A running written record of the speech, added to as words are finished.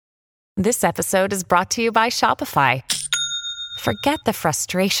This episode is brought to you by Shopify. Forget the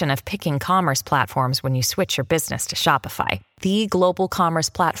frustration of picking commerce platforms when you switch your business to Shopify, the global commerce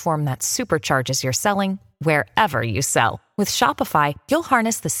platform that supercharges your selling wherever you sell. With Shopify, you'll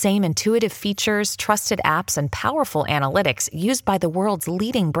harness the same intuitive features, trusted apps, and powerful analytics used by the world's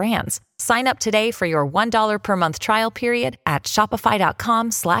leading brands. Sign up today for your $1 per month trial period at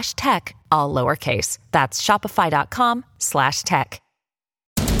shopify.com/tech, all lowercase. That's shopify.com/tech.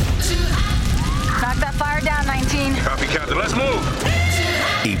 Knock that fire down, 19. Copy, Captain. Let's move.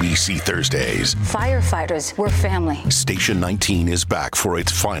 ABC Thursdays. Firefighters, we're family. Station 19 is back for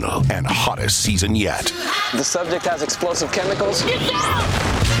its final and hottest season yet. The subject has explosive chemicals.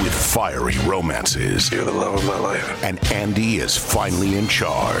 With fiery romances. You're the love of my life. And Andy is finally in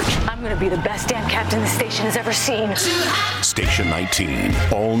charge. I'm going to be the best damn captain the station has ever seen. Station 19.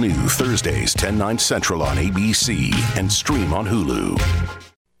 All new Thursdays, 10/9 Central on ABC and stream on Hulu.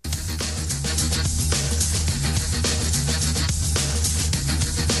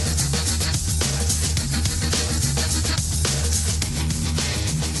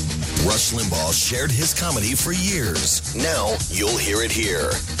 Rush Limbaugh shared his comedy for years. Now you'll hear it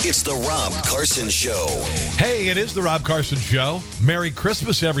here. It's the Rob Carson Show. Hey, it is the Rob Carson Show. Merry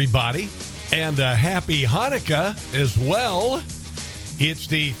Christmas, everybody. And happy Hanukkah as well. It's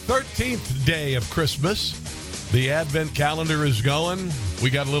the 13th day of Christmas. The Advent calendar is going. We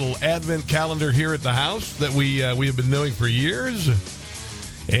got a little Advent calendar here at the house that we have been doing for years.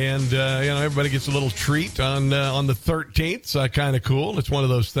 And, everybody gets a little treat on the 13th. Kind of cool. It's one of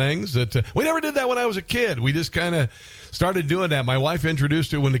those things that we never did that when I was a kid. We just kind of started doing that. My wife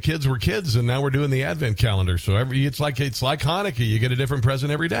introduced it when the kids were kids, and now we're doing the Advent calendar. So it's like Hanukkah. You get a different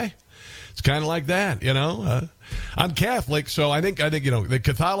present every day. It's kind of like that, I'm Catholic, so I think the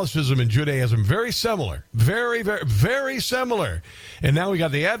Catholicism and Judaism very similar, very, very, very similar. And now we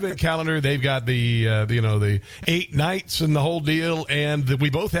got the Advent calendar. They've got the 8 nights and the whole deal. And we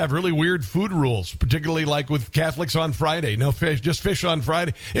both have really weird food rules, particularly like with Catholics on Friday. No fish, just fish on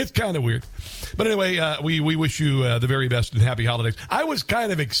Friday. It's kind of weird. But anyway, we wish you the very best and happy holidays. I was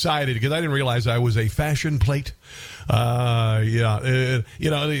kind of excited because I didn't realize I was a fashion plate. Sometimes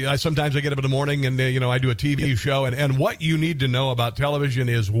I get up in the morning and, I do a TV show. And what you need to know about television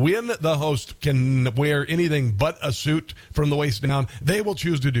is when the host can wear anything but a suit from the waist down, they will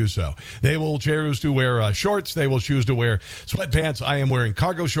choose to do so. They will choose to wear shorts. They will choose to wear sweatpants. I am wearing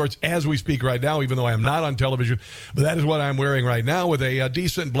cargo shorts as we speak right now, even though I am not on television. But that is what I'm wearing right now with a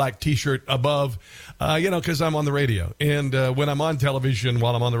decent black T-shirt above, because I'm on the radio. And when I'm on television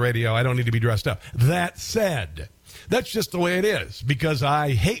while I'm on the radio, I don't need to be dressed up. That said, that's just the way it is because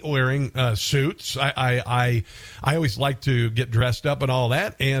I hate wearing suits. I always like to get dressed up and all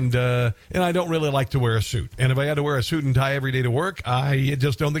that, and I don't really like to wear a suit. And if I had to wear a suit and tie every day to work, I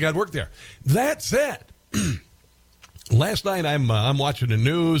just don't think I'd work there. That said, last night I'm watching the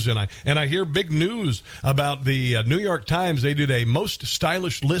news and I hear big news about the New York Times. They did a most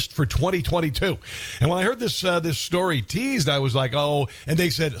stylish list for 2022, and when I heard this story teased, I was like, oh. And they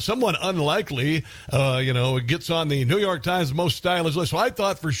said someone unlikely, gets on the New York Times most stylish list. So I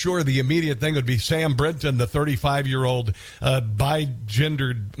thought for sure the immediate thing would be Sam Brinton, the 35-year-old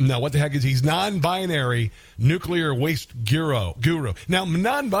bi-gendered. No, what the heck is he's non-binary nuclear waste guru. Now,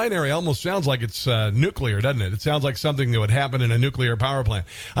 non-binary almost sounds like it's nuclear, doesn't it? It sounds like something that would happen in a nuclear power plant.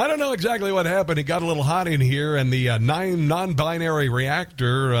 I don't know exactly what happened. It got a little hot in here, and the non-binary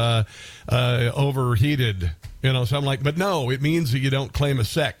reactor overheated. So I'm like, but no, it means that you don't claim a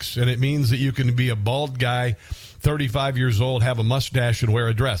sex, and it means that you can be a bald guy, 35 years old, have a mustache, and wear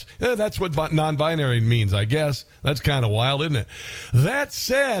a dress. That's what non-binary means, I guess. That's kind of wild, isn't it? That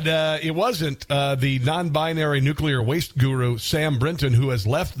said, it wasn't the non-binary nuclear waste guru, Sam Brinton, who has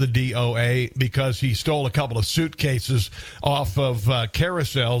left the DOA because he stole a couple of suitcases off of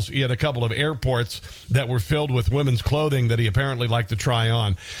carousels at a couple of airports that were filled with women's clothing that he apparently liked to try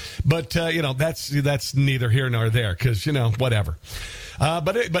on. But, that's neither here nor there because, whatever.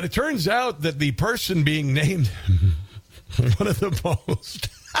 But it turns out that the person being named one of the most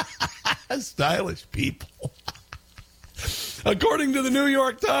stylish people, according to the New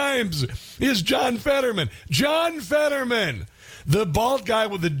York Times, is John Fetterman. John Fetterman, the bald guy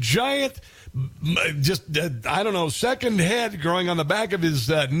with the giant I don't know, second head growing on the back of his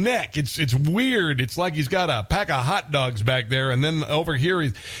neck. It's weird. It's like he's got a pack of hot dogs back there, and then over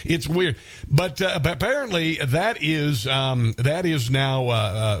here, it's weird. But apparently that is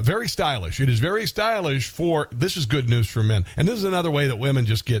now very stylish. It is very stylish this is good news for men. And this is another way that women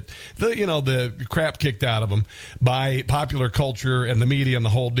just get the crap kicked out of them by popular culture and the media and the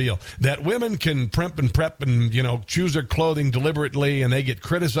whole deal. That women can primp and prep and, choose their clothing deliberately, and they get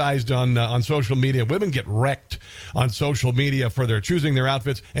criticized on social media. Women get wrecked on social media for their choosing their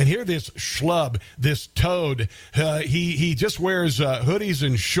outfits. And here this schlub, this toad, he just wears hoodies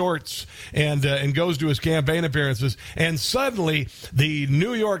and shorts and goes to his campaign appearances. And suddenly the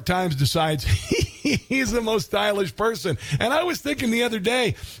New York Times decides he's the most stylish person. And I was thinking the other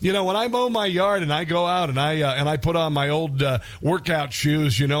day, when I mow my yard and I go out and I put on my old workout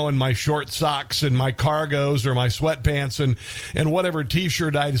shoes, and my short socks and my cargos or my sweatpants and whatever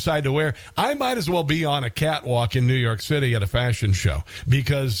T-shirt I decide to wear, I might as well be on a catwalk in New York City at a fashion show,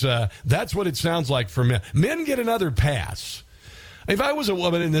 because that's what it sounds like for men. Men get another pass. If I was a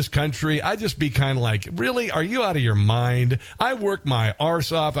woman in this country, I'd just be kind of like, really? Are you out of your mind? I work my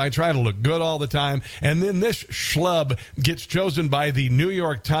arse off. I try to look good all the time. And then this schlub gets chosen by the New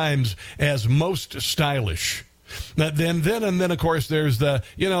York Times as most stylish. Then of course there's the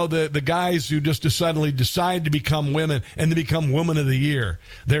guys who just suddenly decide to become women and to become Woman of the Year.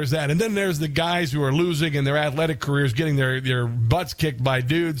 There's that. And then there's the guys who are losing in their athletic careers, getting their butts kicked by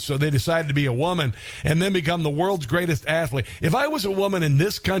dudes, so they decide to be a woman and then become the world's greatest athlete. If I was a woman in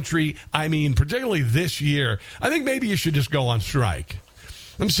this country, particularly this year, I think maybe you should just go on strike.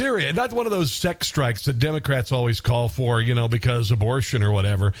 I'm serious. Not one of those sex strikes that Democrats always call for, because abortion or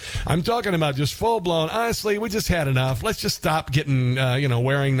whatever. I'm talking about just full-blown, honestly, we just had enough. Let's just stop getting,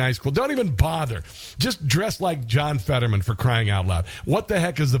 wearing nice clothes. Don't even bother. Just dress like John Fetterman, for crying out loud. What the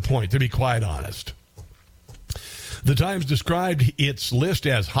heck is the point, to be quite honest? The Times described its list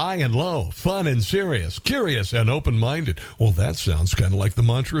as high and low, fun and serious, curious and open-minded. Well, that sounds kind of like the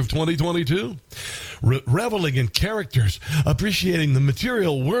mantra of 2022. Reveling in characters, appreciating the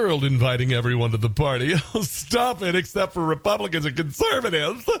material world, inviting everyone to the party. Oh, stop it, except for Republicans and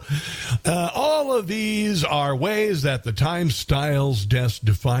conservatives. All of these are ways that the Times Styles desk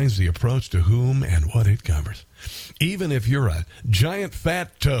defines the approach to whom and what it covers. Even if you're a giant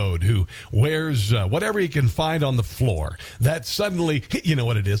fat toad who wears whatever he can find on the floor, that suddenly, you know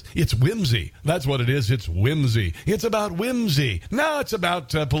what it is? It's whimsy. That's what it is. It's whimsy. It's about whimsy. No, it's about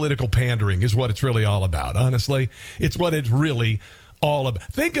political pandering is what it's really all about, honestly. It's what it's really all about.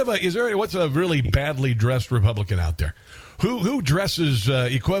 Think of what's a really badly dressed Republican out there? Who dresses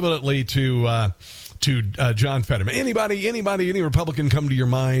equivalently to John Fetterman? Any Republican come to your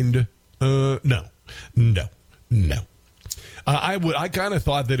mind? No. I kind of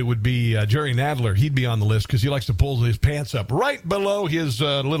thought that it would be Jerry Nadler. He'd be on the list because he likes to pull his pants up right below his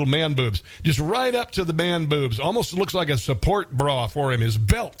little man boobs, just right up to the man boobs. Almost looks like a support bra for him, his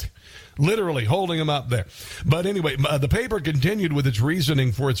belt, literally holding him up there. But anyway, the paper continued with its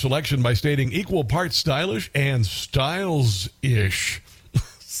reasoning for its selection by stating equal parts stylish and styles-ish.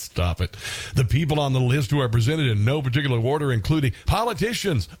 Stop it. The people on the list who are presented in no particular order, including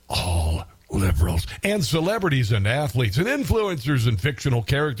politicians, all liberals, and celebrities and athletes and influencers and fictional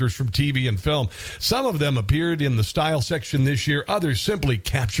characters from TV and film. Some of them appeared in the style section this year. Others simply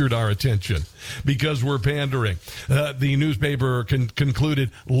captured our attention because we're pandering. The newspaper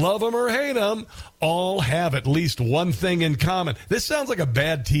concluded, love them or hate them, all have at least one thing in common. This sounds like a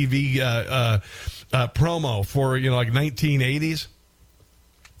bad TV promo for, like 1980s.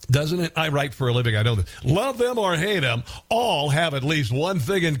 Doesn't it? I write for a living. I know this. Love them or hate them, all have at least one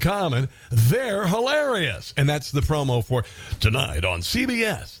thing in common. They're hilarious. And that's the promo for tonight on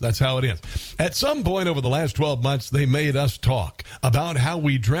CBS. That's how it is. At some point over the last 12 months, they made us talk about how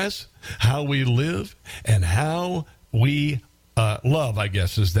we dress, how we live, and how we love, I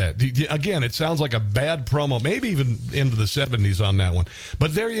guess, is that. Again, it sounds like a bad promo, maybe even into the 70s on that one.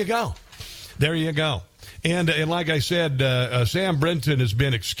 But there you go. There you go. And like I said, Sam Brinton has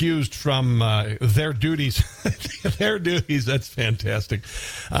been excused from their duties. Their duties, that's fantastic.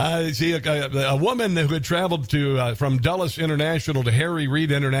 See, a woman who had traveled from Dulles International to Harry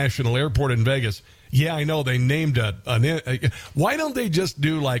Reid International Airport in Vegas. Yeah, I know they named why don't they just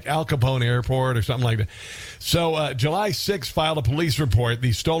do like Al Capone Airport or something like that? So July 6th filed a police report.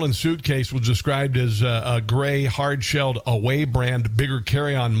 The stolen suitcase was described as a gray, hard-shelled Away brand, bigger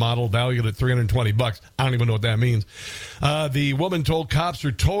carry-on model valued at $320. I don't even know what that means. The woman told cops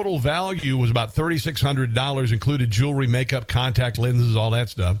her total value was about $3,600, included jewelry, makeup, contact lenses, all that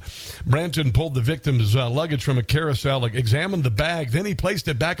stuff. Branton pulled the victim's luggage from a carousel, examined the bag, then he placed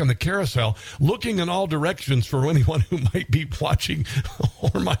it back on the carousel, looking in all directions for anyone who might be watching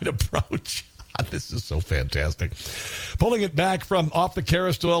or might approach. This is so fantastic. Pulling it back from off the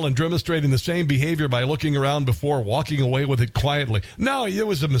carousel and demonstrating the same behavior by looking around before walking away with it quietly. No, it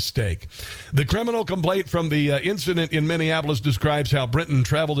was a mistake. The criminal complaint from the incident in Minneapolis describes how Brinton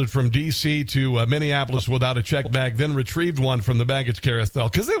traveled it from D.C. to Minneapolis without a check bag, then retrieved one from the baggage carousel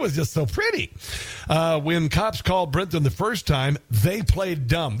because it was just so pretty. When cops called Brinton the first time, they played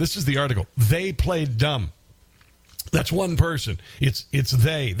dumb. This is the article. They played dumb. That's one person. It's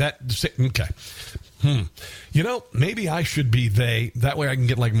they. Okay. You know, maybe I should be they. That way I can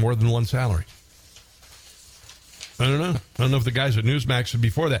get like more than one salary. I don't know. I don't know if the guys at Newsmax should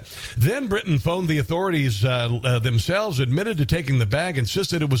before that. Then Brinton phoned the authorities themselves, admitted to taking the bag,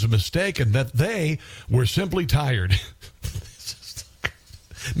 insisted it was a mistake, and that they were simply tired.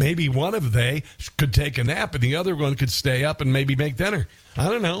 Maybe one of they could take a nap and the other one could stay up and maybe make dinner. I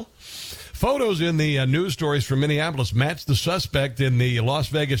don't know. Photos in the news stories from Minneapolis match the suspect in the Las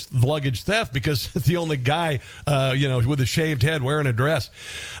Vegas luggage theft because it's the only guy, with a shaved head wearing a dress.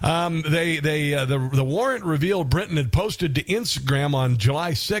 The warrant revealed Brinton had posted to Instagram on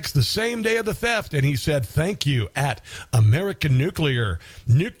July 6th, the same day of the theft, and he said, "Thank you at American Nuclear."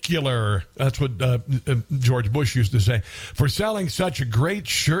 That's what George Bush used to say, "for selling such a great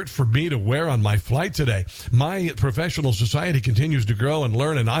shirt for me to wear on my flight today. My professional society continues to grow and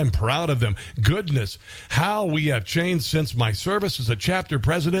learn, and I'm proud of them. Goodness, how we have changed since my service as a chapter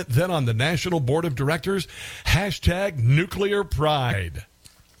president, then on the National Board of Directors. #Nuclear Pride."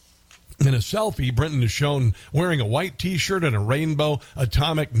 In a selfie, Brinton is shown wearing a white T-shirt and a rainbow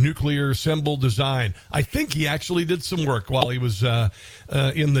atomic nuclear symbol design. I think he actually did some work while he was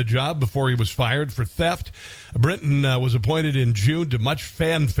in the job before he was fired for theft. Brinton was appointed in June to much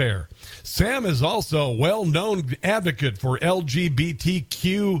fanfare. Sam is also a well-known advocate for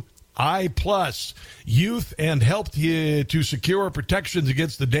LGBTQI+ youth and helped to secure protections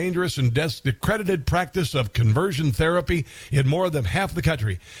against the dangerous and discredited practice of conversion therapy in more than half the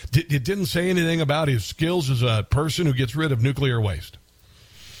country. It didn't say anything about his skills as a person who gets rid of nuclear waste.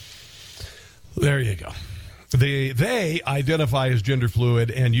 There you go. They identify as gender fluid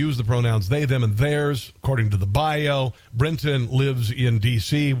and use the pronouns they, them, and theirs. According to the bio, Brinton lives in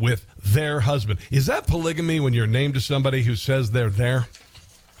D.C. with their husband. Is that polygamy when you're named to somebody who says they're there?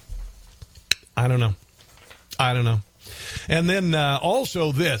 I don't know. And then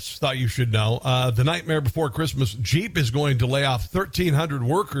also this, thought you should know, the Nightmare Before Christmas, Jeep is going to lay off 1,300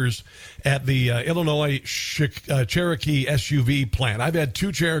 workers at the Illinois Cherokee SUV plant. I've had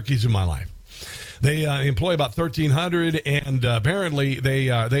 2 Cherokees in my life. They employ about 1,300, and apparently they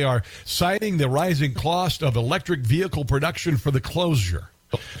are citing the rising cost of electric vehicle production for the closure.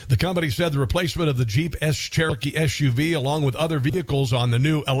 The company said the replacement of the Jeep Cherokee SUV, along with other vehicles on the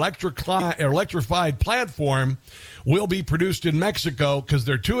new electrified platform, will be produced in Mexico because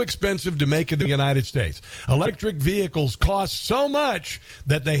they're too expensive to make in the United States. Electric vehicles cost so much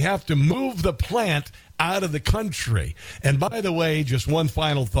that they have to move the plant out of the country. And by the way, just one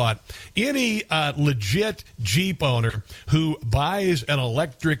final thought. Any legit Jeep owner who buys an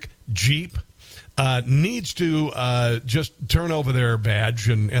electric Jeep needs to just turn over their badge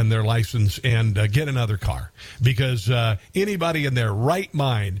and their license and get another car, because anybody in their right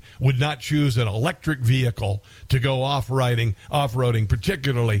mind would not choose an electric vehicle to go off-roading,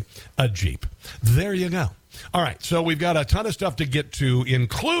 particularly a Jeep. There you go. All right, so we've got a ton of stuff to get to,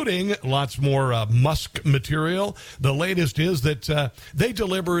 including lots more Musk material. The latest is that they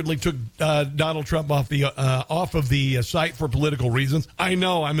deliberately took Donald Trump off of the site for political reasons. I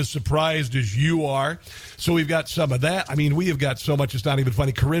know, I'm as surprised as you are. So we've got some of that. I mean, we have got so much, it's not even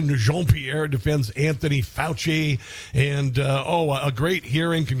funny. Corinne Jean-Pierre defends Anthony Fauci. And, a great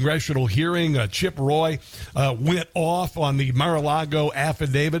hearing, congressional hearing. Chip Roy went off on the Mar-a-Lago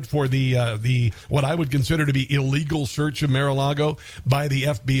affidavit for the what I would consider to be illegal search of Mar-a-Lago by the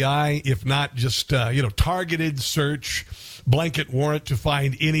FBI, if not just, targeted search, blanket warrant to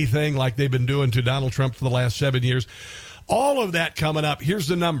find anything like they've been doing to Donald Trump for the last 7 years. All of that coming up. Here's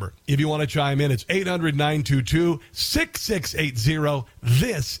the number. If you want to chime in, it's 800-922-6680.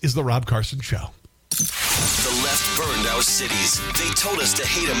 This is The Rob Carson Show. The left burned our cities. They told us to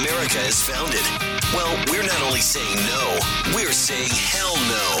hate America as founded. Well, we're not only saying no, we're saying hell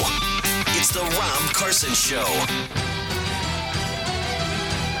no. It's The Rob Carson Show.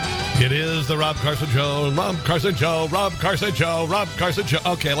 It is the Rob Carson Show, Rob Carson Show, Rob Carson Show, Rob Carson Show.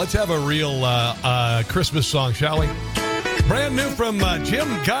 Okay, let's have a real Christmas song, shall we? Brand new from Jim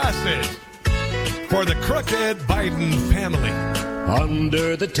Gossett for the crooked Biden family.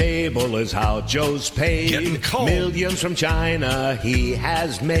 Under the table is how Joe's paid. Millions from China he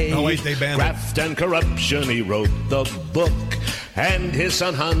has made. Oh, wait, they banned Graft and corruption, he wrote the book. And his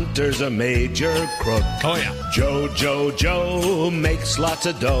son Hunter's a major crook. Oh, yeah. Joe makes lots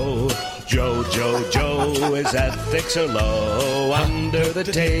of dough. Joe, his ethics are low. Under the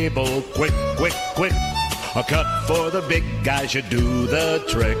table, quick. A cut for the big guy should do the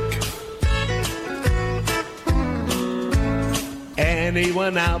trick.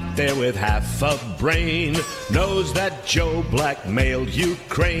 Anyone out there with half a brain knows that Joe blackmailed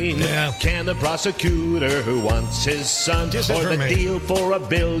Ukraine. Yeah. Can the prosecutor who wants his son or the deal for $1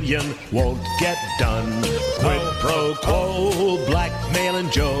 billion won't get done? Quid pro quo, blackmailing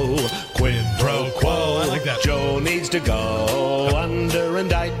Joe. Quid pro quo, I like that. Joe needs to go under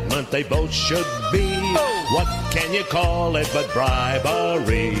indictment. They both should be. What can you call it but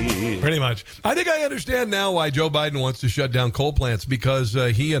bribery? Pretty much. I think I understand now why Joe Biden wants to shut down coal plants, because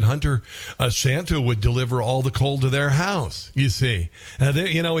he and Hunter Santa would deliver all the coal to their house, you see.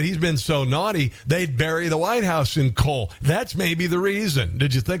 He's been so naughty, they'd bury the White House in coal. That's maybe the reason.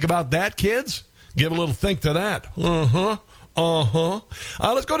 Did you think about that, kids? Give a little think to that.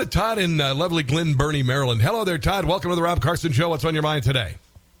 Let's go to Todd in lovely Glen Burnie, Maryland. Hello there, Todd. Welcome to the Rob Carson Show. What's on your mind today?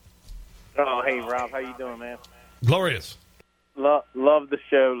 Oh, hey, Rob. How you doing, man? Glorious. Love the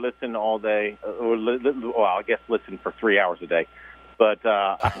show. Listen all day. I guess listen for 3 hours a day. But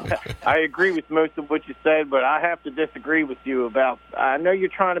I agree with most of what you said, but I have to disagree with you about, I know you're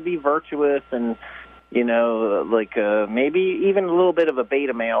trying to be virtuous and, maybe even a little bit of a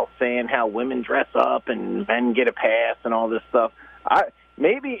beta male saying how women dress up and men get a pass and all this stuff. I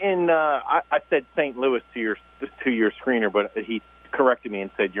said St. Louis to your screener, but he corrected me and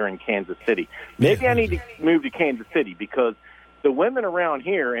said you're in Kansas City. Maybe I need to move to Kansas City because the women around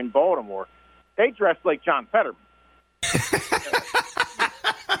here in Baltimore, they dress like John Fetterman.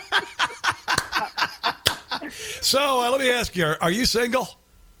 So let me ask you, are you single?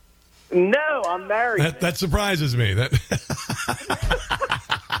 No, I'm married. That surprises me.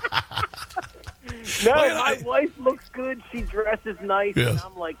 No, my wife looks good. She dresses nice. Yes. And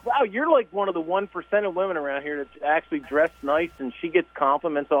I'm like, wow, you're like one of the 1% of women around here that actually dress nice, and she gets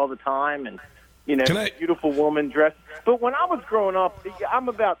compliments all the time. And, beautiful woman dress. But when I was growing up, I'm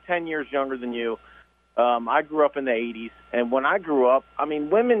about 10 years younger than you. I grew up in the 80s, and when I grew up,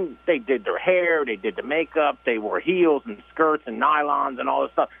 women, they did their hair, they did the makeup, they wore heels and skirts and nylons and all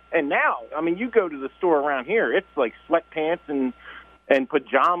this stuff. And now, you go to the store around here, it's like sweatpants and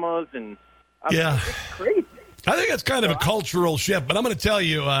pajamas and it's crazy. I think it's kind of a cultural shift, but I'm going to tell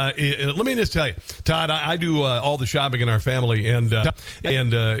you, let me just tell you, Todd, I do all the shopping in our family, and I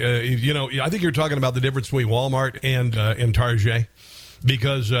think you're talking about the difference between Walmart and Target.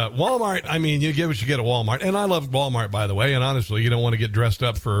 Because Walmart, you get what you get at Walmart. And I love Walmart, by the way. And honestly, you don't want to get dressed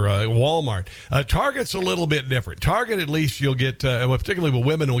up for Walmart. Target's a little bit different. Target, at least you'll get, particularly with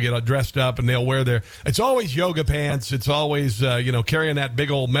women, will get dressed up and they'll wear it's always yoga pants. It's always, carrying that big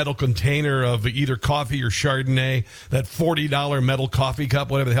old metal container of either coffee or Chardonnay, that $40 metal coffee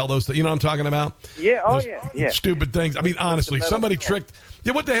cup, whatever the hell those things. You know what I'm talking about? Yeah, yeah. Stupid things. Honestly, somebody tricked.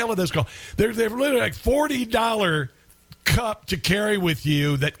 Yeah, what the hell are those called? They're literally like $40 cup to carry with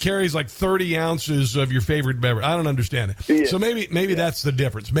you that carries like 30 ounces of your favorite beverage. I don't understand it. Yeah. So maybe that's the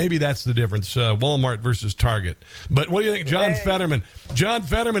difference. Maybe that's the difference, Walmart versus Target. But what do you think, John Fetterman? John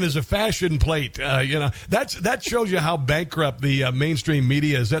Fetterman is a fashion plate. That shows you how bankrupt the mainstream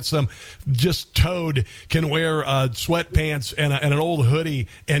media is. That some just toad can wear sweatpants and an old hoodie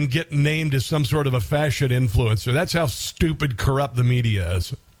and get named as some sort of a fashion influencer. That's how stupid, corrupt the media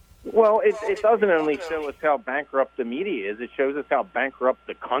is. Well, it doesn't only show us how bankrupt the media is, it shows us how bankrupt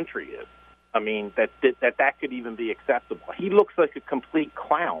the country is. That could even be acceptable. He looks like a complete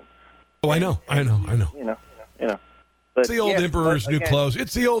clown. Oh, I know. But, it's the old emperor's new clothes.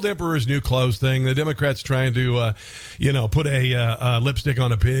 It's the old emperor's new clothes thing. The Democrats trying to, put a lipstick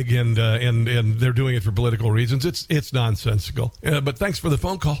on a pig, and they're doing it for political reasons. It's nonsensical. But thanks for the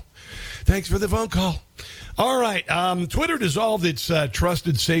phone call. All right. Twitter dissolved its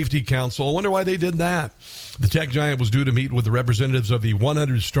Trusted Safety Council. I wonder why they did that. The tech giant was due to meet with the representatives of the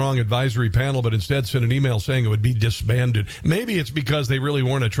 100-strong advisory panel, but instead sent an email saying it would be disbanded. Maybe it's because they really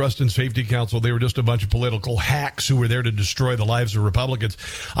weren't a Trust and Safety Council. They were just a bunch of political hacks who were there to destroy the lives of Republicans.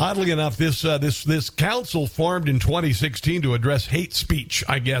 Oddly enough, this council formed in 2016 to address hate speech,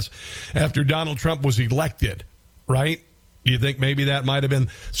 I guess, after Donald Trump was elected, right? You think maybe that might have been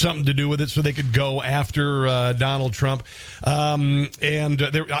something to do with it, so they could go after Donald Trump? I'd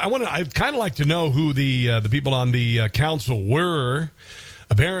kind of like to know who the people on the council were.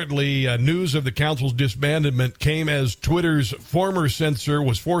 Apparently, news of the council's disbandment came as Twitter's former censor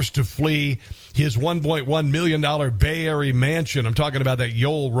was forced to flee his $1.1 million Bay Area mansion. I'm talking about that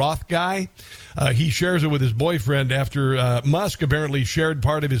Yoel Roth guy. He shares it with his boyfriend after Musk apparently shared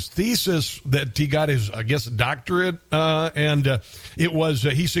part of his thesis that he got his, I guess, doctorate. It was,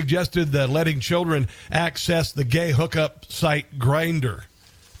 he suggested that letting children access the gay hookup site Grindr,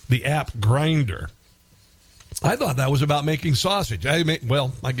 the app Grindr. I thought that was about making sausage. I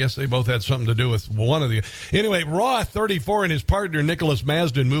guess they both had something to do with one of the... Anyway, Roth, 34, and his partner, Nicholas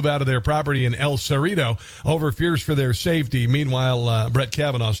Masden, move out of their property in El Cerrito over fears for their safety. Meanwhile, Brett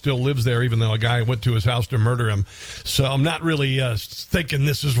Kavanaugh still lives there, even though a guy went to his house to murder him. So I'm not really thinking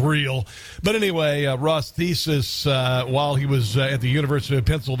this is real. But anyway, Roth's thesis, while he was at the University of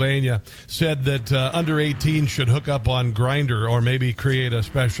Pennsylvania, said that under 18 should hook up on Grindr, or maybe create a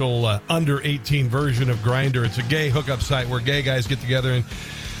special under 18 version of Grindr. It's a gay hookup site where gay guys get together and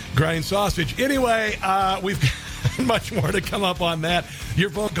grind sausage. Anyway, we've got much more to come up on that. Your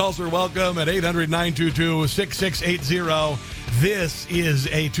phone calls are welcome at 800-922-6680. This is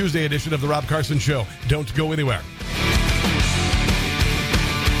a Tuesday edition of the Rob Carson Show. Don't go anywhere.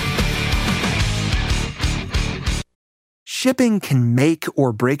 Shipping can make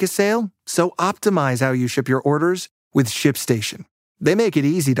or break a sale, so optimize how you ship your orders with ShipStation. They make it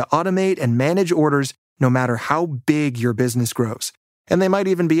easy to automate and manage orders no matter how big your business grows. And they might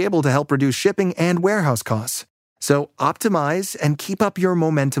even be able to help reduce shipping and warehouse costs. So optimize and keep up your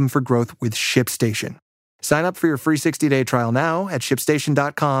momentum for growth with ShipStation. Sign up for your free 60-day trial now at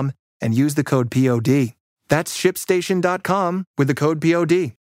ShipStation.com and use the code POD. That's ShipStation.com with the code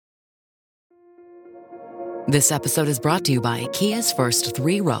POD. This episode is brought to you by Kia's first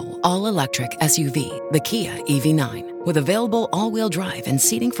 3-row, all-electric SUV, the Kia EV9, with available all-wheel drive and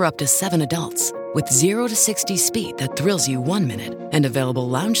seating for up to 7 adults. With 0 to 60 speed that thrills you 1 minute and available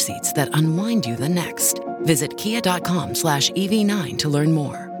lounge seats that unwind you the next. Visit kia.com/EV9 to learn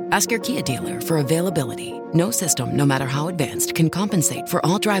more. Ask your Kia dealer for availability. No system, no matter how advanced, can compensate for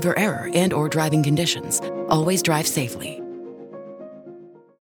all driver error and or driving conditions. Always drive safely.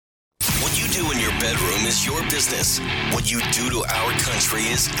 What you do in your bedroom is your business. What you do to our country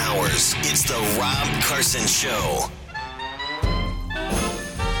is ours. It's the Rob Carson Show.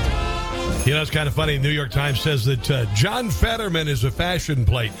 You know, it's kind of funny. The New York Times says that John Fetterman is a fashion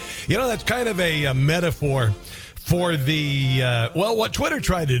plate. You know, that's kind of a metaphor for the, what Twitter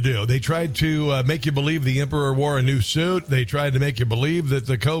tried to do. They tried to make you believe the emperor wore a new suit. They tried to make you believe that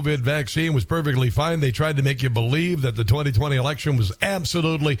the COVID vaccine was perfectly fine. They tried to make you believe that the 2020 election was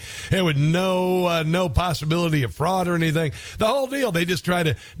absolutely, there was no possibility of fraud or anything. The whole deal. They just try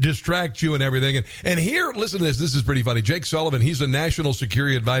to distract you and everything. And here, listen to this. This is pretty funny. Jake Sullivan, he's a national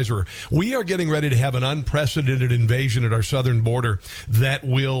security advisor. We are getting ready to have an unprecedented invasion at our southern border that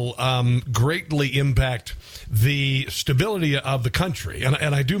will greatly impact the stability of the country.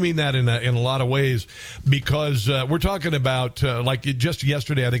 And I do mean that in a lot of ways, because we're talking about, like just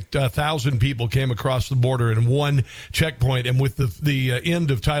yesterday, I think 1,000 people came across the border in one checkpoint. And with the end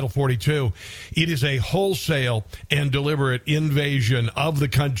of Title 42, it is a wholesale and deliberate invasion of the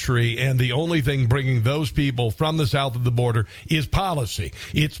country. And the only thing bringing those people from the south of the border is policy.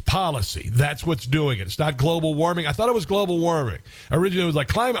 It's policy. That's what's doing it. It's not global warming. I thought it was global warming. Originally, it was like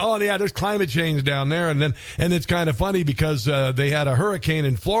climate. Oh, yeah, there's climate change down there. And it's kind of funny because they had a hurricane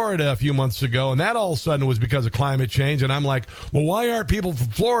in Florida a few months ago, and that all of a sudden was because of climate change. And I'm like, well, why aren't people from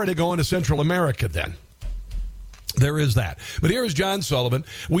Florida going to Central America then? There is that. But here is John Sullivan.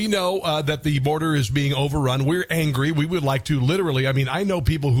 We know that the border is being overrun. We're angry. We would like to literally, I know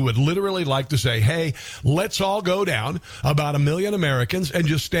people who would literally like to say, hey, let's all go down, about 1 million Americans, and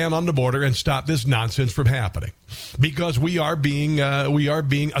just stand on the border and stop this nonsense from happening. Because we are being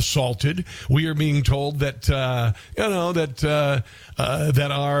assaulted. We are being told that that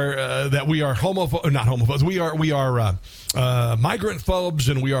we are not homophobes. We are migrant phobes,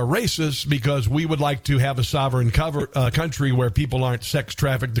 and we are racists because we would like to have a sovereign country where people aren't sex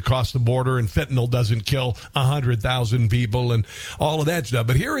trafficked across the border and fentanyl doesn't kill 100,000 people and all of that stuff.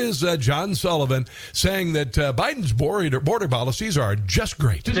 But here is John Sullivan saying that Biden's border policies are just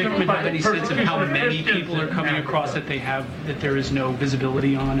great. Does the government have any sense of how many people are coming across that there is no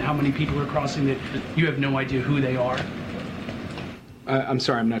visibility on? How many people are crossing that you have no idea who they are? I'm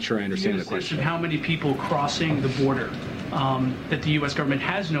sorry, I'm not sure I understand the question. How many people crossing the border that the U.S. government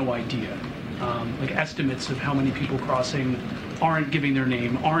has no idea like estimates of how many people crossing aren't giving their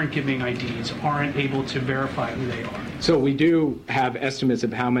name, aren't giving IDs, aren't able to verify who they are? So we do have estimates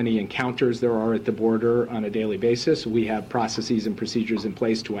of how many encounters there are at the border on a daily basis. We have processes and procedures in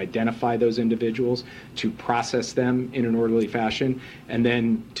place to identify those individuals, to process them in an orderly fashion, and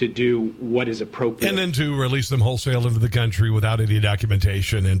then to do what is appropriate. And then to release them wholesale into the country without any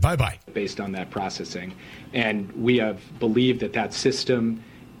documentation, and bye-bye. Based on that processing. And we have believed that system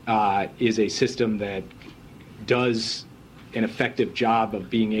is a system that does an effective job of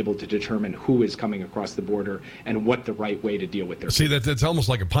being able to determine who is coming across the border and what the right way to deal with their. See, that's almost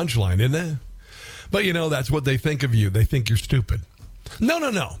like a punchline, isn't it? But, that's what they think of you. They think you're stupid. No.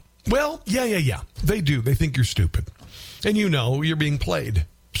 Well, yeah. They do. They think you're stupid. And you're being played.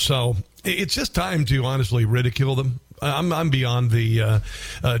 So it's just time to honestly ridicule them. I'm beyond the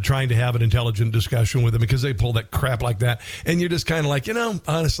trying to have an intelligent discussion with them because they pull that crap like that. And you're just kind of like,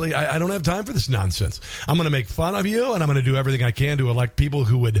 honestly, I don't have time for this nonsense. I'm going to make fun of you, and I'm going to do everything I can to elect people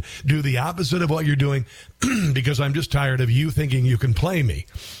who would do the opposite of what you're doing because I'm just tired of you thinking you can play me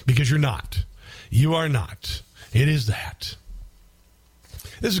because you're not. You are not. It is that.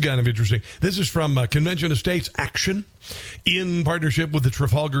 This is kind of interesting. This is from Convention of States Action in partnership with the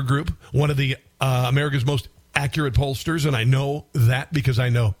Trafalgar Group, one of the America's most accurate pollsters, and I know that because I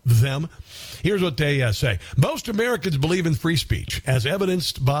know them. Here's what they say. Most Americans believe in free speech, as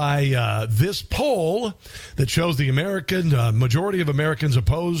evidenced by this poll that shows the majority of Americans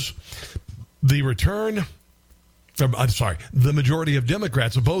oppose the return. The majority of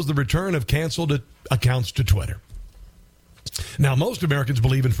Democrats oppose the return of canceled accounts to Twitter. Now, most Americans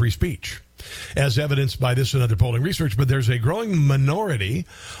believe in free speech, as evidenced by this and other polling research, but there's a growing minority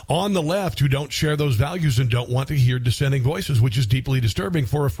on the left who don't share those values and don't want to hear dissenting voices, which is deeply disturbing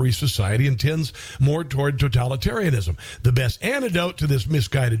for a free society and tends more toward totalitarianism. The best antidote to this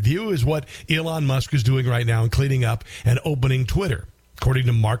misguided view is what Elon Musk is doing right now in cleaning up and opening Twitter, according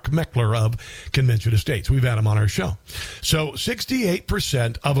to Mark Meckler of Convention of States. We've had him on our show. So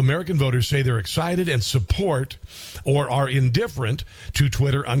 68% of American voters say they're excited and support or are indifferent to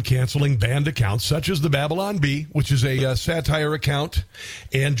Twitter uncanceling banned accounts, such as the Babylon Bee, which is a satire account,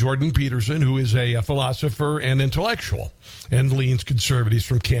 and Jordan Peterson, who is a philosopher and intellectual and leans conservatives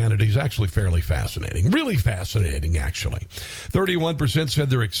from Canada. He's actually fairly fascinating. Really fascinating, actually. 31% said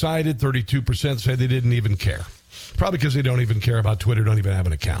they're excited. 32% said they didn't even care. Probably because they don't even care about Twitter, don't even have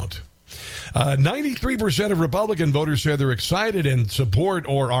an account. 93% of Republican voters say they're excited and support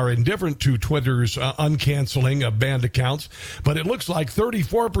or are indifferent to Twitter's uncanceling of banned accounts, but it looks like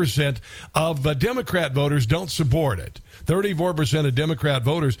 34% of Democrat voters don't support it. 34% of Democrat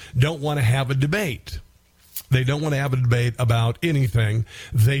voters don't want to have a debate. They don't want to have a debate about anything.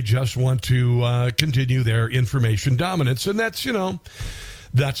 They just want to continue their information dominance, and that's,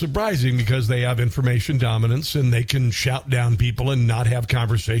 that's surprising because they have information dominance and they can shout down people and not have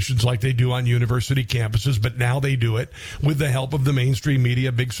conversations like they do on university campuses, but now they do it with the help of the mainstream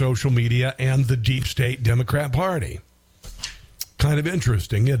media, big social media, and the deep state Democrat Party. Kind of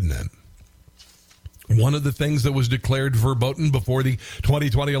interesting, isn't it? One of the things that was declared verboten before the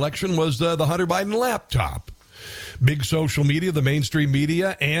 2020 election was the Hunter Biden laptop. Big social media, the mainstream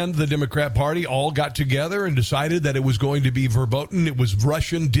media, and the Democrat Party all got together and decided that it was going to be verboten. It was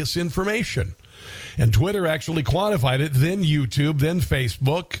Russian disinformation. And Twitter actually quantified it, then YouTube, then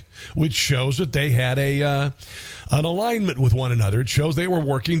Facebook, which shows that they had an alignment with one another. It shows they were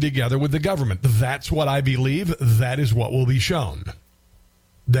working together with the government. That's what I believe. That is what will be shown.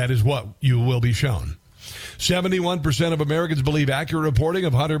 That is what you will be shown. 71% of Americans believe accurate reporting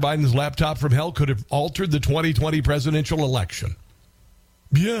of Hunter Biden's laptop from hell could have altered the 2020 presidential election.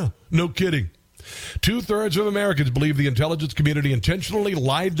 Yeah, no kidding. 2/3 of Americans believe the intelligence community intentionally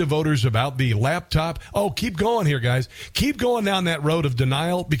lied to voters about the laptop. Oh, keep going here, guys. Keep going down that road of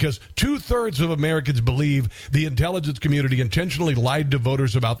denial because 2/3 of Americans believe the intelligence community intentionally lied to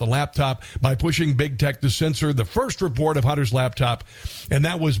voters about the laptop by pushing big tech to censor the first report of Hunter's laptop, and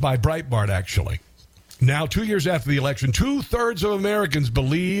that was by Breitbart, actually. Now, 2 years after the election, 2/3 of Americans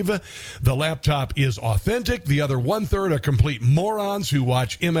believe the laptop is authentic. The other 1/3 are complete morons who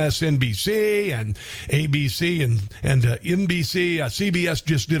watch MSNBC and ABC and NBC. CBS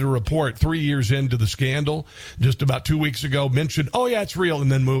just did a report 3 years into the scandal, just about 2 weeks ago, mentioned, oh, yeah, it's real,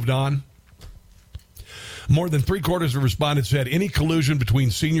 and then moved on. More than 3/4 of respondents said any collusion between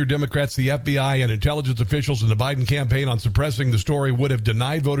senior Democrats, the FBI, and intelligence officials in the Biden campaign on suppressing the story would have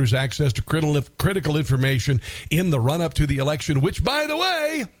denied voters access to critical information in the run-up to the election, which, by the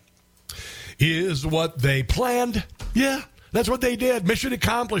way, is what they planned. Yeah, That's what they did. Mission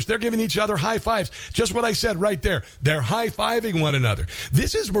accomplished. They're giving each other high fives. Just what I said right there. They're high-fiving one another.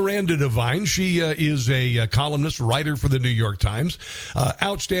 This is Miranda Devine. She is a columnist, writer for the New York Times,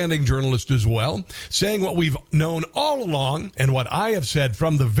 outstanding journalist as well, saying what we've known all along and what I have said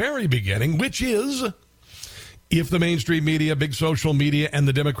from the very beginning, which is, if the mainstream media, big social media, and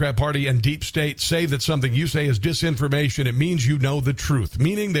the Democrat Party and deep state say that something you say is disinformation, it means you know the truth,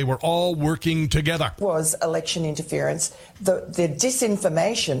 meaning they were all working together. Was election interference. The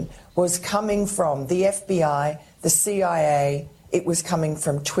disinformation was coming from the FBI, the CIA. It was coming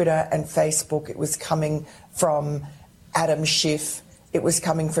from Twitter and Facebook. It was coming from Adam Schiff. It was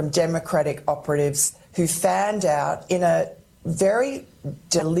coming from Democratic operatives who fanned out in a very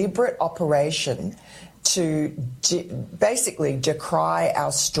deliberate operation to basically decry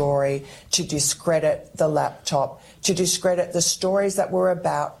our story, to discredit the laptop, to discredit the stories that were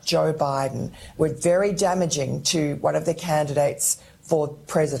about Joe Biden, were very damaging to one of the candidates for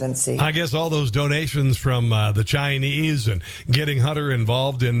presidency. I guess all those donations from the Chinese and getting Hunter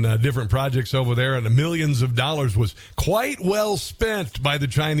involved in different projects over there and the millions of dollars was quite well spent by the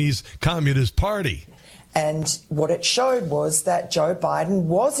Chinese Communist Party. And what it showed was that Joe Biden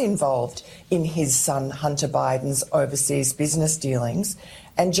was involved in his son Hunter Biden's overseas business dealings.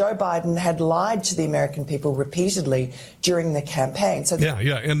 And Joe Biden had lied to the American people repeatedly during the campaign. So yeah.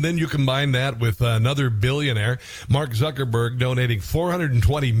 And then you combine that with another billionaire, Mark Zuckerberg, donating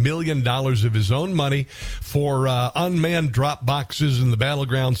 $420 million of his own money for unmanned drop boxes in the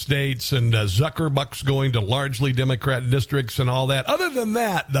battleground states, and Zuckerbucks going to largely Democrat districts and all that. Other than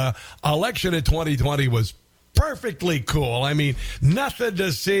that, the election in 2020 was perfectly cool. I mean, nothing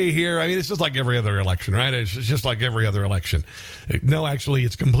to see here. I mean, it's just like every other election, right? It's just like every other election. No, actually,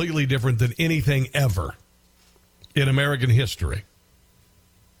 it's completely different than anything ever in American history.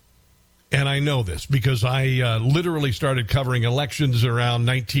 And I know this because I literally started covering elections around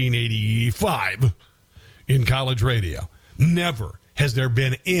 1985 in college radio. Never has there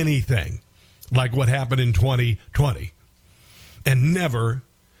been anything like what happened in 2020. And never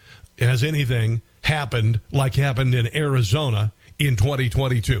has anything happened like happened in Arizona in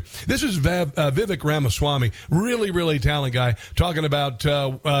 2022. This is Vivek Ramaswamy, really talented guy, talking about,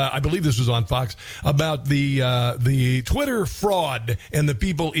 I believe this was on Fox, about the Twitter fraud and the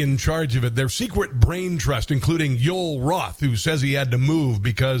people in charge of it, their secret brain trust, including Yoel Roth, who says he had to move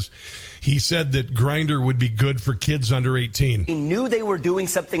because he said that Grindr would be good for kids under 18. He knew they were doing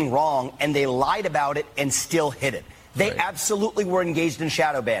something wrong, and they lied about it and still hid it. They absolutely were engaged in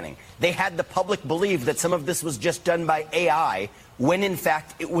shadow banning. They had the public believe that some of this was just done by AI, when in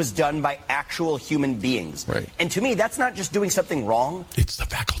fact it was done by actual human beings. Right. And to me, that's not just doing something wrong. It's the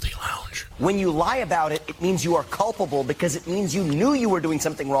faculty lounge. When you lie about it, it means you are culpable because it means you knew you were doing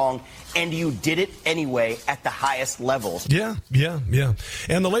something wrong and you did it anyway at the highest levels. Yeah.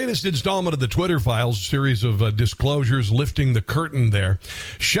 And the latest installment of the Twitter Files, series of disclosures lifting the curtain there,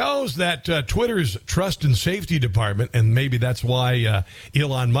 shows that Twitter's Trust and Safety Department, and maybe that's why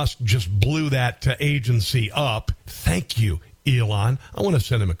Elon Musk just blew that agency up. Thank you, Elon. I want to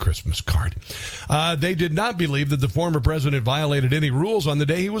send him a Christmas card. They did not believe that the former president violated any rules on the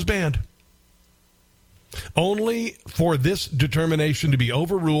day he was banned. Only for this determination to be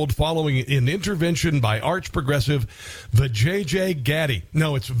overruled following an intervention by arch-progressive Vijaya Gadde.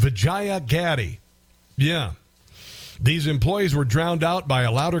 No, it's Vijaya Gadde. Yeah. These employees were drowned out by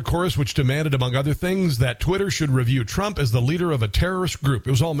a louder chorus which demanded, among other things, that Twitter should review Trump as the leader of a terrorist group.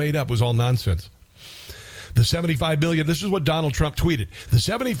 It was all made up. It was all nonsense. The 75 million, this is what Donald Trump tweeted. The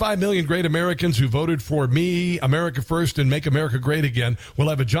 75 million great Americans who voted for me, America First, and Make America Great Again will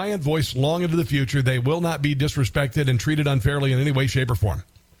have a giant voice long into the future. They will not be disrespected and treated unfairly in any way, shape, or form.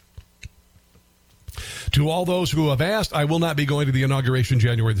 To all those who have asked, I will not be going to the inauguration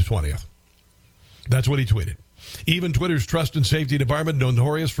January the 20th. That's what he tweeted. Even Twitter's Trust and Safety Department,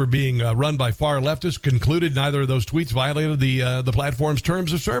 notorious for being run by far leftists, concluded neither of those tweets violated the platform's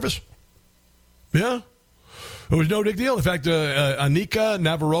terms of service. Yeah. It was no big deal. In fact, Anika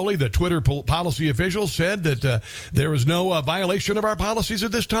Navaroli, the Twitter policy official, said that there was no violation of our policies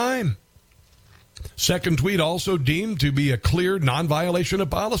at this time. Second tweet also deemed to be a clear non-violation of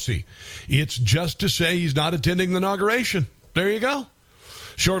policy. It's just to say he's not attending the inauguration. There you go.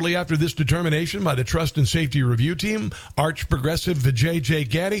 Shortly after this determination by the Trust and Safety Review Team, arch-progressive Vijaya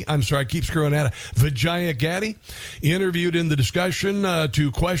Gadde, Vijaya Gadde, interviewed in the discussion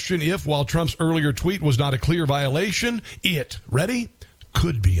to question if, while Trump's earlier tweet was not a clear violation, it, ready,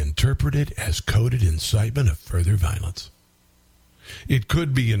 could be interpreted as coded incitement of further violence. It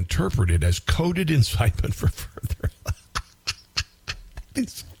could be interpreted as coded incitement for further.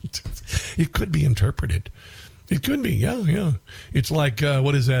 It could be interpreted It could be, yeah. It's like,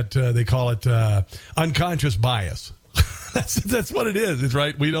 what is that? They call it unconscious bias. That's what it is. It's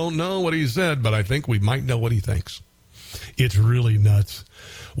right. We don't know what he said, but I think we might know what he thinks. It's really nuts.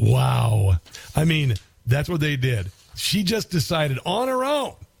 Wow. I mean, that's what they did. She just decided on her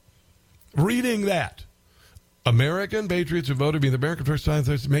own, reading that. American patriots who voted to be the American first time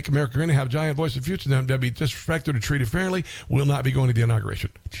to make America great and have a giant voice in the future, them to be disrespected or treated fairly, will not be going to the inauguration.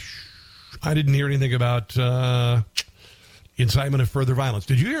 I didn't hear anything about incitement of further violence.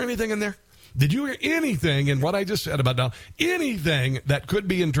 Did you hear anything in there? Did you hear anything in what I just said about Donald? Anything that could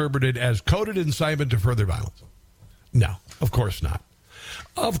be interpreted as coded incitement to further violence? No, of course not.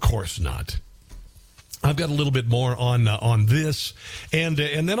 Of course not. I've got a little bit more on this, and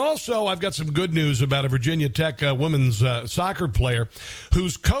then also I've got some good news about a Virginia Tech women's soccer player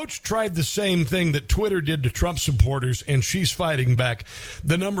whose coach tried the same thing that Twitter did to Trump supporters, and she's fighting back.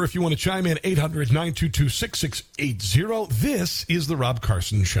 The number, if you want to chime in, 800-922-6680. This is the Rob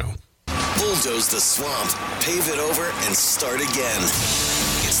Carson Show. Bulldoze the swamp, pave it over, and start again.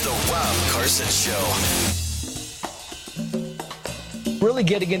 It's the Rob Carson Show. Really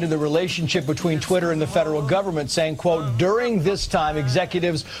getting into the relationship between Twitter and the federal government, saying, quote, during this time,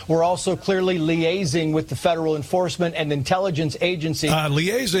 executives were also clearly liaising with the federal enforcement and intelligence agency.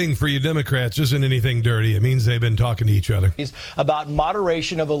 Liaising for you Democrats isn't anything dirty. It means they've been talking to each other. About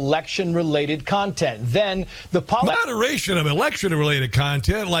moderation of election-related content. Then the moderation of election-related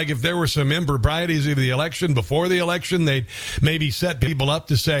content, like if there were some improprieties of the election before the election, they'd maybe set people up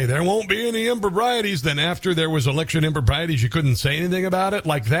to say there won't be any improprieties. Then after there was election improprieties, you couldn't say anything about it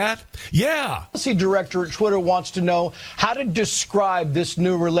like that? Yeah. Policy director at Twitter wants to know how to describe this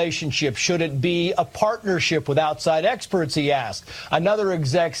new relationship. Should it be a partnership with outside experts, he asked. Another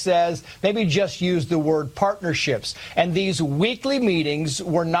exec says maybe just use the word partnerships. And these weekly meetings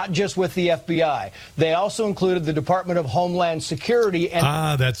were not just with the FBI. They also included the Department of Homeland Security.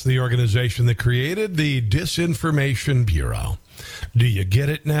 And that's the organization that created the Disinformation Bureau. Do you get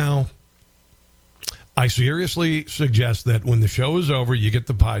it now? I seriously suggest that when the show is over, you get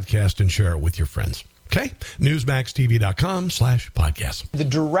the podcast and share it with your friends. Okay? Newsmaxtv.com/podcast. The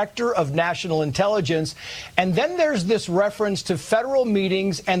director of national intelligence. And then there's this reference to federal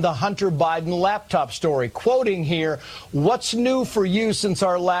meetings and the Hunter Biden laptop story. Quoting here, what's new for you since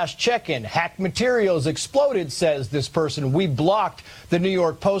our last check-in? Hacked materials exploded, says this person. We blocked the New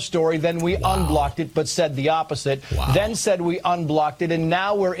York Post story, then we unblocked it, but said the opposite. Then said we unblocked it, and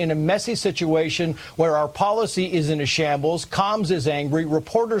now we're in a messy situation where our policy is in a shambles, comms is angry,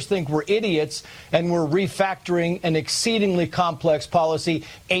 reporters think we're idiots, and we're refactoring an exceedingly complex policy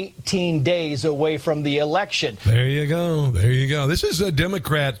 18 days away from the election. There you go. There you go. This is a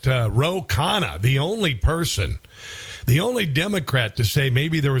Democrat, Ro Khanna, the only Democrat to say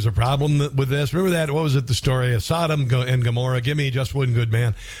maybe there was a problem with this. Remember that? What was it? The story of Sodom and Gomorrah. Give me just one good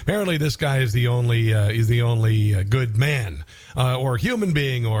man. Apparently, this guy is the only good man or human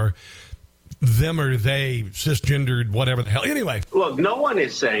being or them or they, cisgendered, whatever the hell. Anyway. Look, no one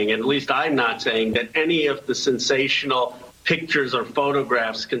is saying, at least I'm not saying, that any of the sensational pictures or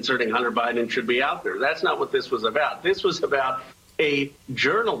photographs concerning Hunter Biden should be out there. That's not what this was about. This was about a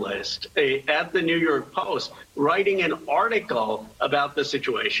journalist at the New York Post writing an article about the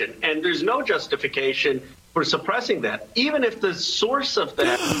situation. And there's no justification for suppressing that, even if the source of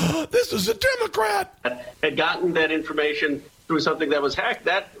that this is a Democrat had gotten that information through something that was hacked.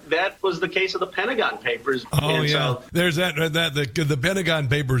 That was the case of the Pentagon Papers. Oh, and yeah. So, there's the Pentagon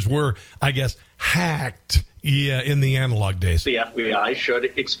Papers were, I guess, hacked. Yeah, in the analog days. The FBI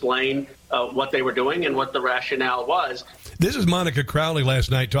should explain what they were doing and what the rationale was. This is Monica Crowley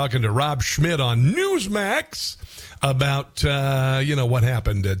last night talking to Rob Schmidt on Newsmax about, what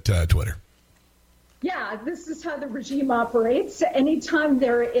happened at Twitter. Yeah, this is how the regime operates. Anytime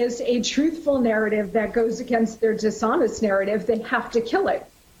there is a truthful narrative that goes against their dishonest narrative, they have to kill it.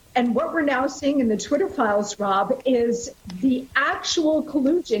 And what we're now seeing in the Twitter files, Rob, is the actual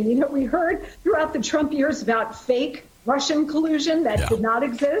collusion. You know, we heard throughout the Trump years about fake Russian collusion that did not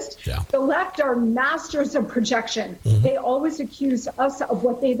exist. Yeah. The left are masters of projection. Mm-hmm. They always accuse us of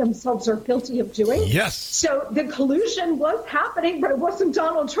what they themselves are guilty of doing. Yes. So the collusion was happening, but it wasn't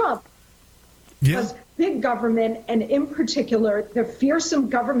Donald Trump. Yeah. Because big government, and in particular, the fearsome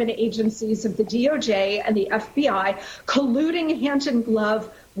government agencies of the DOJ and the FBI, colluding hand in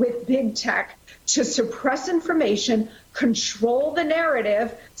glove with big tech to suppress information, control the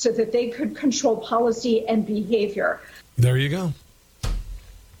narrative so that they could control policy and behavior. There you go.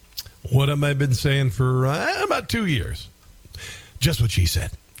 What have I been saying for about 2 years? Just what she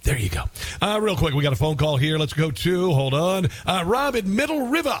said. There you go. Real quick, we got a phone call here. Let's go to, hold on, Rob in Middle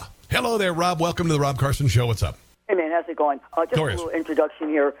River. Hello there, Rob. Welcome to the Rob Carson Show. What's up? Hey, man, how's it going? Just Glorious. a little introduction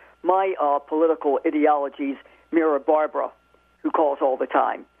here. My political ideologies mirror Barbara, who calls all the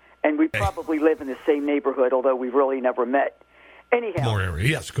time. And we probably live in the same neighborhood, although we've really never met. Anyhow. More area.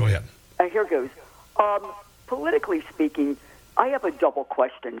 Yes, go ahead. Here goes. Politically speaking, I have a double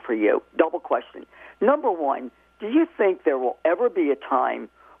question for you. Double question. Number one, do you think there will ever be a time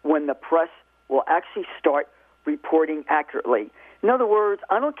when the press will actually start reporting accurately? In other words,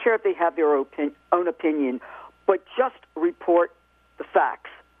 I don't care if they have their own opinion, but just report the facts,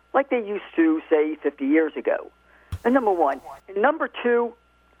 like they used to, say, 50 years ago. And number one. And number two,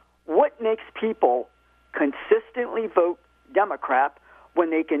 what makes people consistently vote Democrat when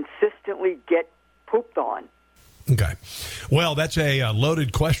they consistently get pooped on? Okay. Well, that's a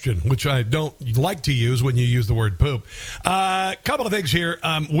loaded question, which I don't like to use when you use the word poop. Couple of things here.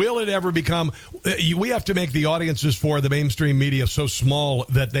 Will it ever become... we have to make the audiences for the mainstream media so small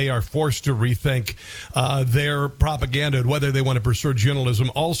that they are forced to rethink their propaganda and whether they want to pursue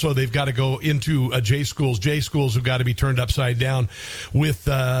journalism. Also, they've got to go into J schools. J schools have got to be turned upside down with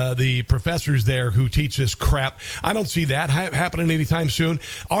the professors there who teach this crap. I don't see that happening anytime soon.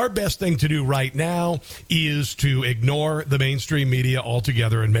 Our best thing to do right now is to ignore the mainstream media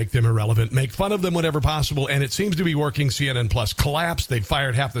altogether and make them irrelevant, make fun of them whenever possible, and it seems to be working. CNN Plus collapsed. They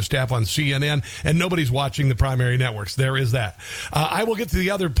fired half the staff on CNN, and nobody's watching the primary networks. There is that. I will get to the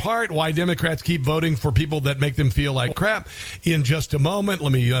other part, why Democrats keep voting for people that make them feel like crap, in just a moment.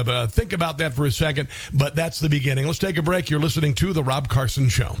 Let me think about that for a second, but that's the beginning. Let's take a break. You're listening to The Rob Carson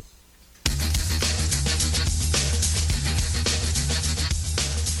Show.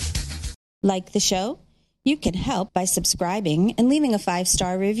 Like the show? You can help by subscribing and leaving a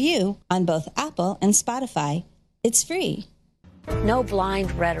 5-star review on both Apple and Spotify. It's free. No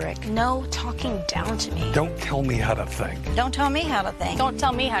blind rhetoric. No talking down to me. Don't tell me how to think. Don't tell me how to think. Don't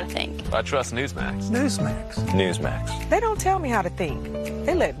tell me how to think. I trust Newsmax. Newsmax. Newsmax. They don't tell me how to think.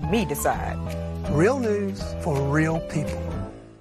 They let me decide. Real news for real people.